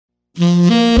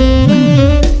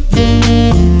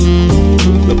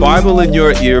Bible in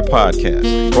Your Ear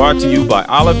podcast, brought to you by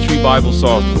Olive Tree Bible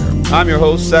Software. I'm your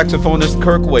host, saxophonist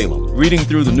Kirk Whalum, reading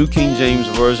through the New King James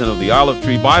Version of the Olive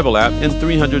Tree Bible app in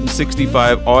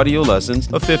 365 audio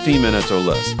lessons of 15 minutes or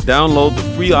less. Download the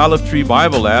free Olive Tree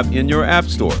Bible app in your app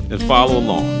store and follow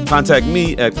along. Contact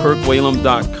me at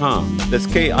kirkwhalum.com. That's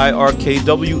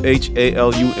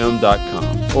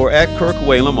KIRKWHALUM.com. Or at Kirk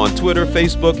Whalum on Twitter,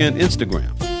 Facebook, and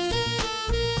Instagram.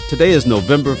 Today is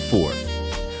November 4th.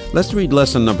 Let's read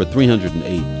lesson number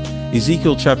 308.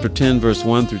 Ezekiel chapter 10, verse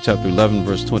 1 through chapter 11,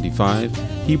 verse 25.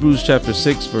 Hebrews chapter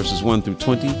 6, verses 1 through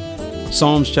 20.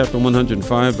 Psalms chapter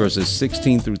 105, verses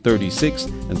 16 through 36.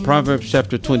 And Proverbs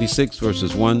chapter 26,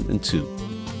 verses 1 and 2.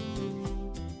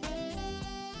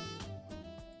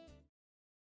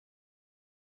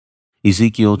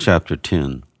 Ezekiel chapter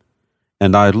 10.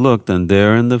 And I looked, and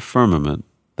there in the firmament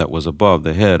that was above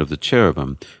the head of the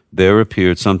cherubim, there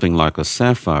appeared something like a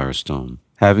sapphire stone,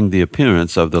 having the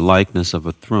appearance of the likeness of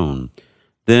a throne.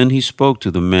 Then he spoke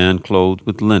to the man clothed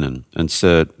with linen, and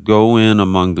said, Go in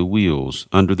among the wheels,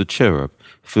 under the cherub,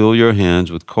 fill your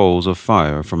hands with coals of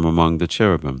fire from among the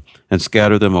cherubim, and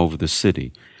scatter them over the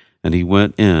city. And he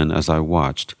went in as I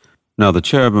watched. Now the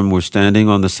cherubim were standing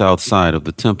on the south side of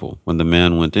the temple, when the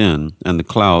man went in, and the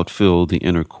cloud filled the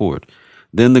inner court.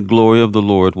 Then the glory of the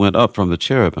Lord went up from the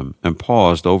cherubim, and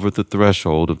paused over the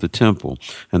threshold of the temple,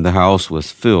 and the house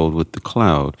was filled with the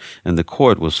cloud, and the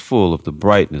court was full of the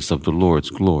brightness of the Lord's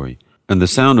glory. And the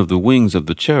sound of the wings of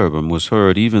the cherubim was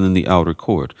heard even in the outer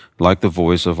court, like the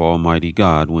voice of Almighty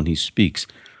God when he speaks.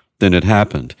 Then it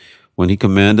happened, when he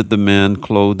commanded the man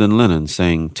clothed in linen,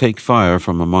 saying, Take fire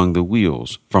from among the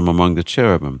wheels, from among the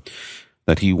cherubim,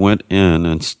 that he went in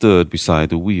and stood beside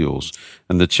the wheels.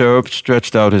 And the cherub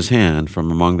stretched out his hand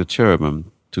from among the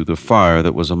cherubim to the fire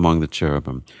that was among the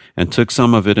cherubim, and took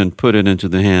some of it and put it into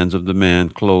the hands of the man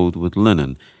clothed with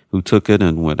linen, who took it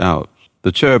and went out.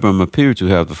 The cherubim appeared to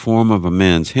have the form of a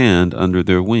man's hand under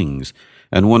their wings.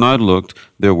 And when I looked,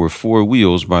 there were 4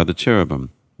 wheels by the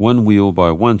cherubim, 1 wheel by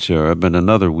one cherub, and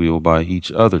another wheel by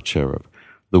each other cherub.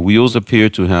 The wheels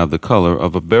appeared to have the color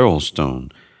of a beryl stone.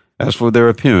 As for their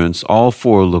appearance, all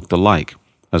 4 looked alike,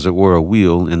 as it were a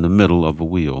wheel in the middle of a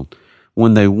wheel.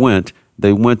 When they went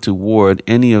toward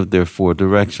any of their 4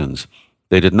 directions.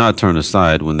 They did not turn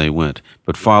aside when they went,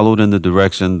 but followed in the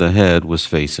direction the head was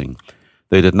facing.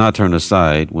 They did not turn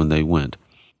aside when they went.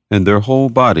 And their whole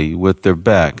body, with their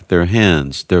back, their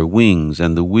hands, their wings,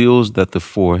 and the wheels that the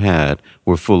 4 had,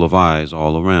 were full of eyes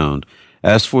all around.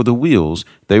 As for the wheels,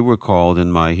 they were called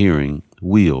in my hearing,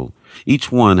 wheel.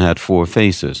 Each one had 4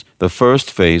 faces. The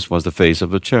first face was the face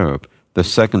of a cherub, the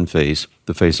second face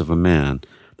the face of a man,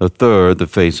 the third the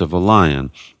face of a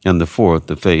lion, and the fourth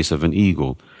the face of an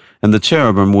eagle. And the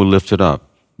cherubim were lifted up.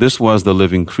 This was the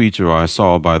living creature I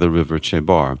saw by the river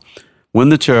Chebar. When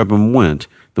the cherubim went,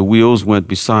 the wheels went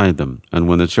beside them, and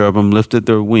when the cherubim lifted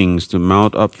their wings to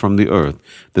mount up from the earth,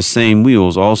 the same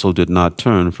wheels also did not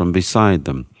turn from beside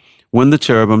them. When the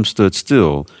cherubim stood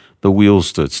still, the wheels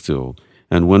stood still.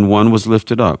 And when one was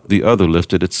lifted up, the other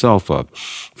lifted itself up,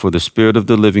 for the spirit of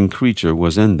the living creature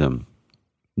was in them.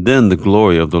 Then the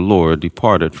glory of the Lord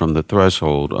departed from the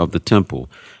threshold of the temple,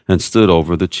 and stood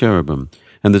over the cherubim.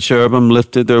 And the cherubim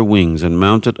lifted their wings, and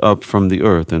mounted up from the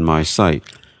earth in my sight.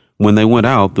 When they went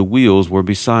out, the wheels were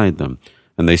beside them,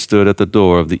 and they stood at the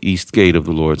door of the east gate of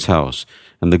the Lord's house,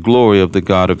 and the glory of the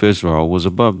God of Israel was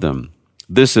above them.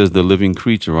 This is the living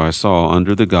creature I saw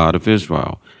under the God of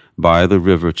Israel, by the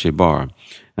river Chebar,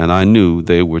 and I knew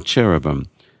they were cherubim.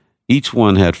 Each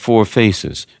one had 4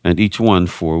 faces, and each one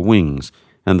 4 wings,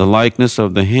 and the likeness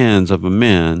of the hands of a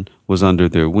man was under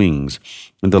their wings,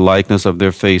 and the likeness of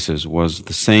their faces was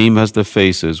the same as the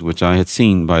faces which I had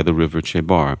seen by the river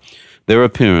Chebar. Their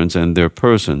appearance and their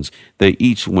persons, they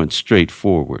each went straight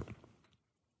forward.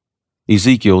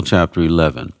 Ezekiel chapter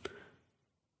 11.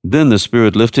 Then the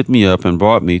Spirit lifted me up and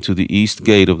brought me to the east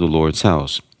gate of the Lord's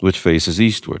house, which faces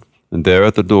eastward. And there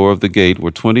at the door of the gate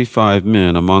were 25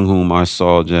 men, among whom I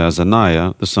saw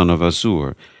Jaazaniah the son of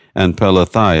Azur, and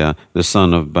Pelathiah the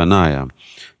son of Benaiah,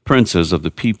 princes of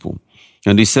the people.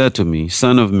 And he said to me,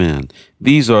 Son of man,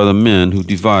 these are the men who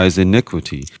devise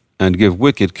iniquity, and give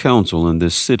wicked counsel in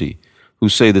this city, who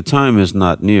say the time is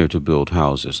not near to build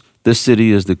houses. This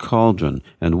city is the cauldron,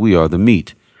 and we are the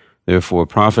meat. Therefore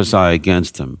prophesy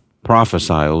against them.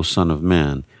 Prophesy, O son of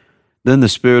man. Then the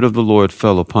Spirit of the Lord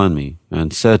fell upon me,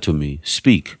 and said to me,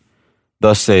 Speak.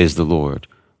 Thus says the Lord,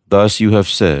 Thus you have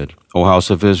said, O house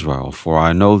of Israel, for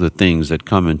I know the things that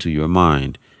come into your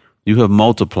mind. You have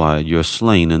multiplied your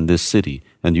slain in this city,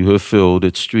 and you have filled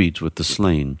its streets with the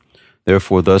slain.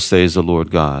 Therefore thus says the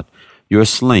Lord God, Your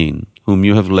slain, whom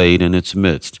you have laid in its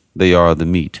midst, they are the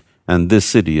meat. and this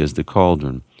city is the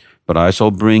cauldron. But I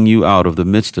shall bring you out of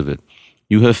the midst of it.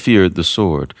 You have feared the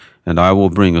sword, and I will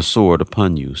bring a sword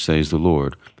upon you, says the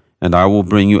Lord. And I will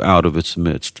bring you out of its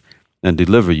midst, and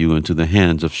deliver you into the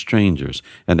hands of strangers,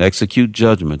 and execute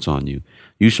judgments on you.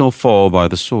 You shall fall by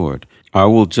the sword. I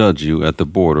will judge you at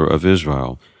the border of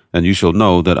Israel, and you shall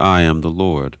know that I am the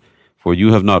Lord. For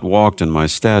you have not walked in my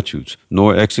statutes,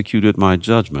 nor executed my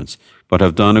judgments, but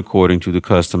have done according to the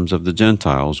customs of the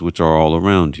Gentiles which are all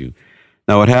around you.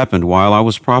 Now it happened while I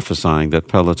was prophesying that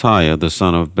Pelatiah the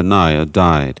son of Benaiah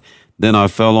died. Then I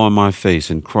fell on my face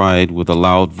and cried with a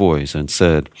loud voice and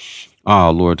said, Ah,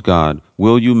 Lord God,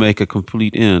 will you make a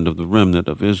complete end of the remnant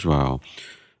of Israel?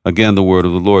 Again the word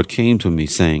of the Lord came to me,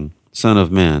 saying, Son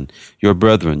of man, your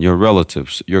brethren, your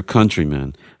relatives, your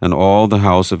countrymen, and all the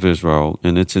house of Israel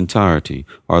in its entirety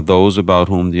are those about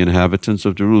whom the inhabitants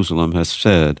of Jerusalem have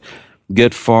said,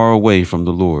 Get far away from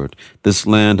the Lord. This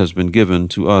land has been given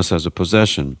to us as a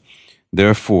possession.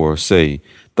 Therefore say,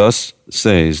 Thus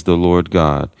says the Lord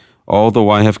God, Although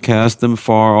I have cast them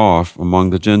far off among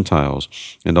the Gentiles,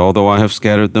 and although I have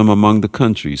scattered them among the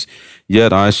countries,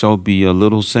 yet I shall be a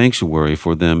little sanctuary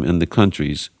for them in the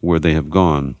countries where they have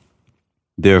gone.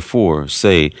 Therefore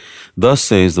say, Thus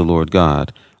says the Lord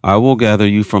God, I will gather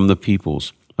you from the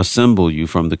peoples, assemble you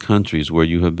from the countries where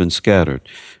you have been scattered,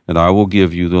 and I will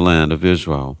give you the land of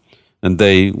Israel. And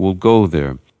they will go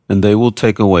there, and they will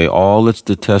take away all its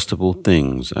detestable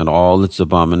things and all its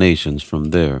abominations from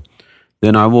there.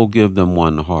 Then I will give them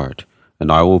one heart,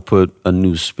 and I will put a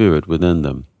new spirit within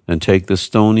them, and take the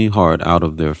stony heart out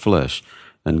of their flesh,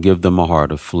 and give them a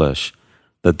heart of flesh,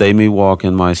 that they may walk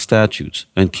in my statutes,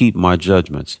 and keep my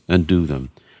judgments, and do them.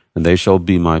 And they shall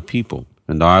be my people,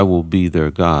 and I will be their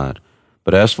God.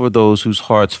 But as for those whose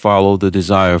hearts follow the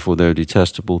desire for their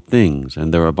detestable things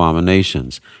and their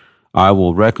abominations, I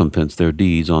will recompense their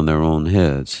deeds on their own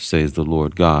heads, says the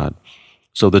Lord God.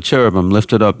 So the cherubim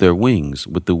lifted up their wings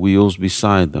with the wheels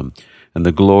beside them, and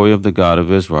the glory of the God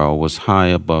of Israel was high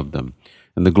above them.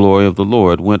 And the glory of the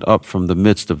Lord went up from the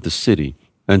midst of the city,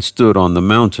 and stood on the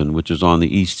mountain which is on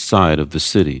the east side of the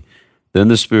city. Then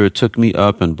the Spirit took me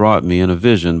up and brought me in a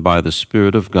vision by the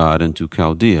Spirit of God into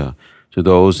Chaldea, to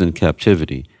those in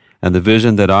captivity. And the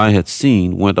vision that I had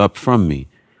seen went up from me.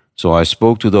 So I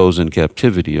spoke to those in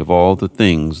captivity of all the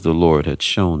things the Lord had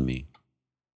shown me.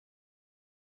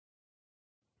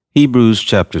 Hebrews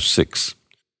chapter 6.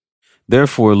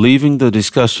 Therefore, leaving the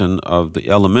discussion of the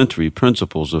elementary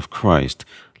principles of Christ,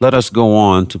 let us go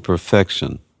on to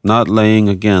perfection, not laying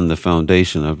again the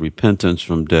foundation of repentance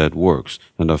from dead works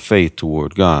and of faith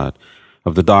toward God,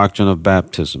 of the doctrine of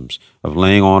baptisms, of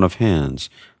laying on of hands,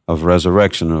 of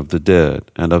resurrection of the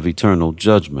dead, and of eternal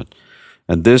judgment.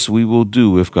 And this we will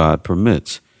do if God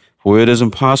permits. For it is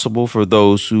impossible for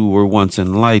those who were once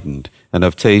enlightened and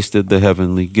have tasted the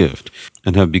heavenly gift,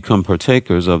 and have become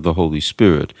partakers of the Holy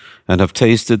Spirit, and have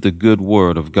tasted the good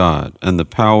word of God and the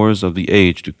powers of the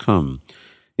age to come,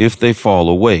 if they fall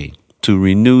away, to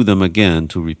renew them again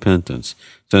to repentance,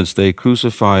 since they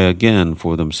crucify again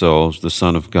for themselves the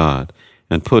Son of God,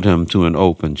 and put him to an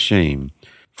open shame.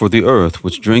 For the earth,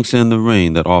 which drinks in the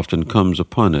rain that often comes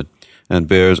upon it, and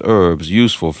bears herbs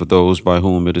useful for those by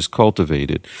whom it is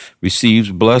cultivated, receives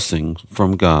blessing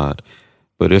from God.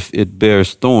 But if it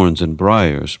bears thorns and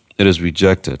briars, it is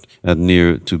rejected, and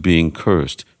near to being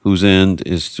cursed, whose end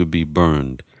is to be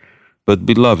burned. But,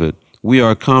 beloved, we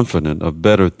are confident of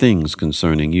better things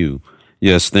concerning you,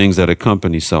 yes, things that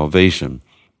accompany salvation,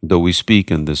 though we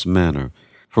speak in this manner.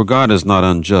 For God is not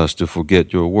unjust to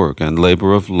forget your work and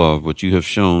labor of love which you have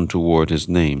shown toward his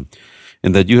name,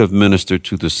 and that you have ministered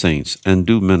to the saints, and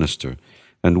do minister.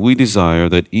 And we desire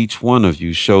that each one of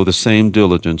you show the same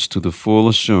diligence to the full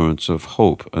assurance of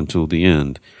hope until the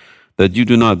end, that you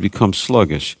do not become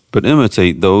sluggish, but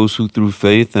imitate those who through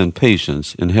faith and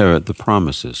patience inherit the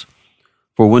promises.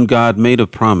 For when God made a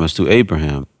promise to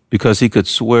Abraham, because he could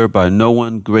swear by no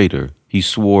one greater, he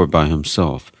swore by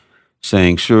himself,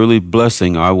 saying, Surely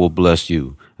blessing I will bless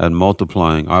you, and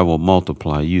multiplying I will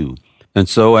multiply you. And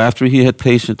so after he had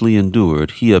patiently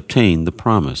endured, he obtained the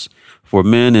promise. For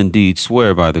men indeed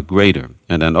swear by the greater,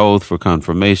 and an oath for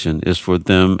confirmation is for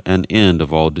them an end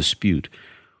of all dispute.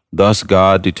 Thus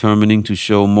God, determining to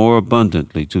show more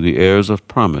abundantly to the heirs of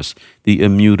promise the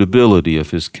immutability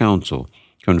of his counsel,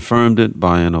 confirmed it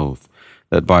by an oath,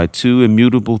 that by two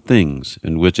immutable things,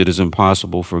 in which it is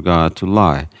impossible for God to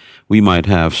lie, we might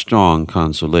have strong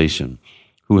consolation,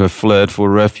 who have fled for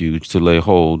refuge to lay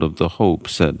hold of the hope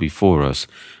set before us.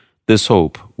 This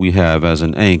hope we have as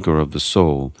an anchor of the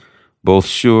soul, both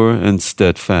sure and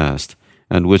steadfast,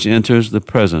 and which enters the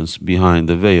presence behind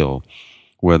the veil,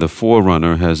 where the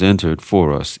forerunner has entered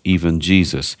for us, even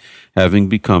Jesus, having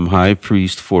become high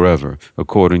priest forever,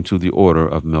 according to the order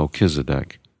of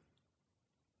Melchizedek.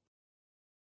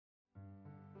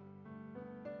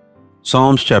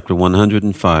 Psalms chapter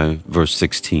 105, verse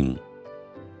 16.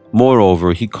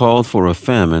 Moreover, he called for a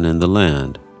famine in the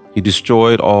land. He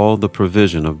destroyed all the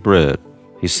provision of bread.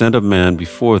 He sent a man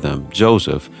before them,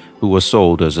 Joseph, who was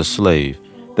sold as a slave.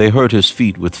 They hurt his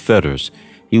feet with fetters.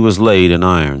 He was laid in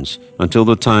irons, until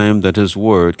the time that his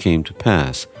word came to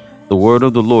pass. The word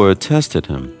of the Lord tested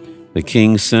him. The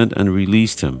king sent and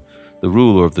released him. The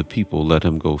ruler of the people let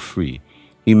him go free.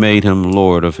 He made him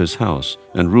lord of his house,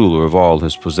 and ruler of all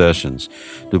his possessions,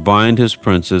 to bind his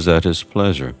princes at his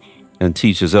pleasure, and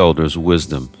teach his elders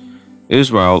wisdom.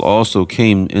 Israel also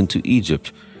came into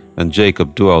Egypt, and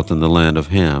Jacob dwelt in the land of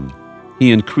Ham.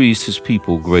 He increased his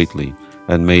people greatly,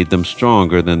 and made them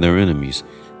stronger than their enemies.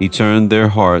 He turned their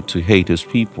heart to hate his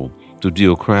people, to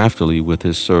deal craftily with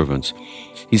his servants.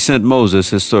 He sent Moses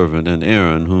his servant, and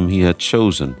Aaron whom he had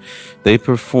chosen. They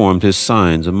performed his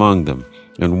signs among them,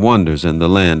 and wonders in the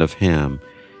land of Ham.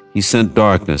 He sent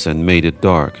darkness and made it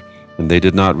dark, and they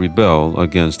did not rebel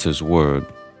against his word.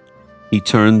 He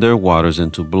turned their waters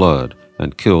into blood,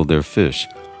 and killed their fish.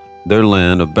 Their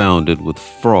land abounded with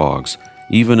frogs,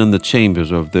 even in the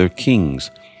chambers of their kings.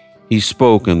 He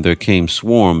spoke, and there came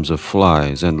swarms of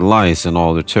flies, and lice in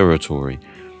all their territory.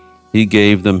 He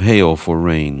gave them hail for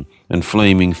rain, and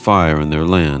flaming fire in their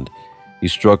land. He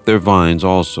struck their vines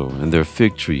also, and their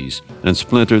fig trees, and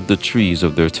splintered the trees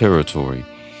of their territory.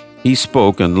 He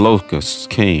spoke, and locusts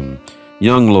came,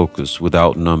 young locusts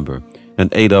without number,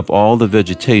 and ate up all the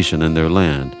vegetation in their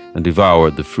land, and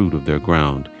devoured the fruit of their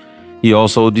ground. He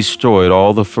also destroyed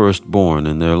all the firstborn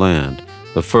in their land,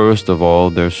 the first of all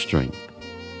their strength.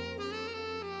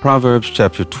 Proverbs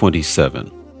chapter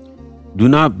 27. Do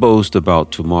not boast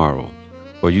about tomorrow,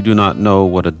 for you do not know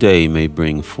what a day may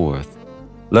bring forth.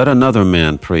 Let another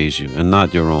man praise you, and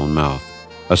not your own mouth,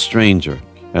 a stranger,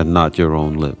 and not your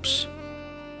own lips.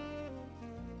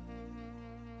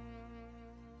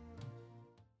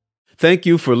 Thank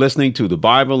you for listening to the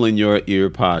Bible in Your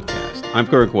Ear podcast. I'm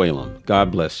Kirk Whalum.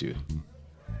 God bless you.